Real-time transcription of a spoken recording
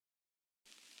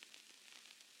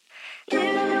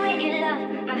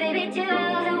baby, do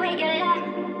the way you love.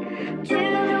 Do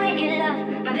the way you love,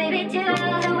 my baby, do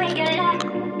the way you love.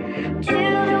 Do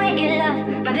the way you love,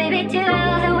 my baby, do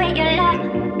the way you love.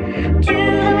 Do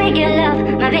the way you love,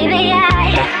 my baby, do the way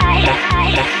you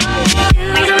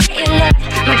love,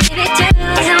 my baby, do the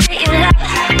way you love.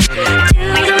 Do the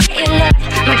way you love,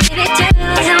 my baby, do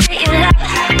the way you love.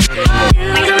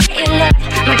 Do the way you love,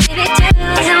 my baby, do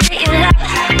the way you love.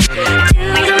 Do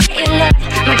the way you love,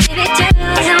 my baby, do the way you love. Do the way you love, my baby, do the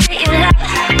way you love.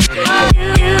 Do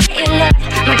the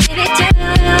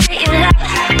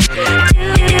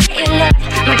way you love,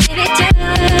 my baby, do the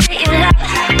way you love.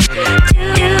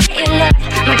 Do the way you love,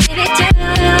 my baby, do the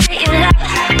way you love.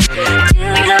 Do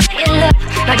the way you love,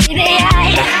 my baby,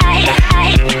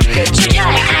是这样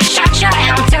爱上这样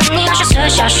的你，是色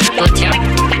小说不停。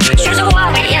选择我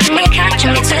的眼里看着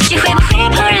你自己会不会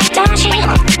怦然动情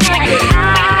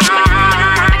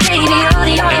？Baby， 有的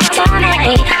有你不美。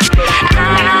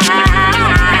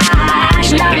是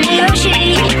那人游戏，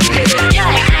这样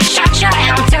爱上这样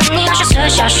的你，是色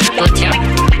小说不停。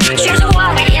选择我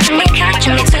的眼里看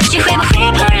着你自己会不会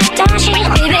怦然动情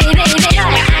 ？Baby， 这样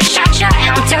爱上这样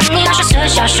的你，是色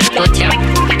小说不停。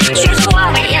选择我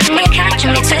的眼里看着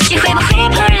你自己会不会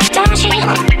怦然动情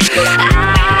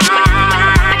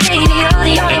？Baby， 有的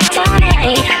有你不美。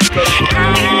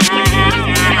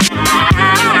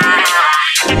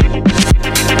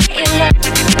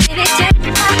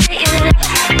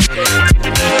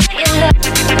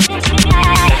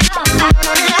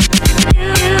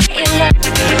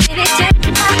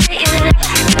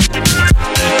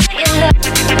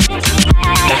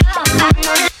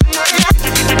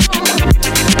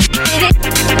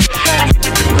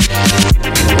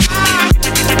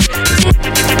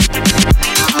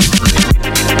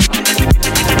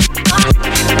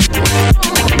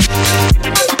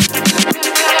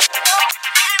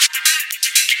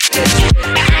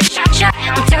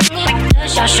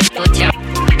消失不停，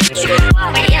去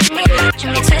我的眼里，着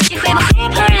你自己会不会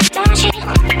怦然动情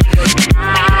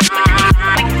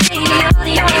？Baby， 有的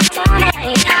有你不美。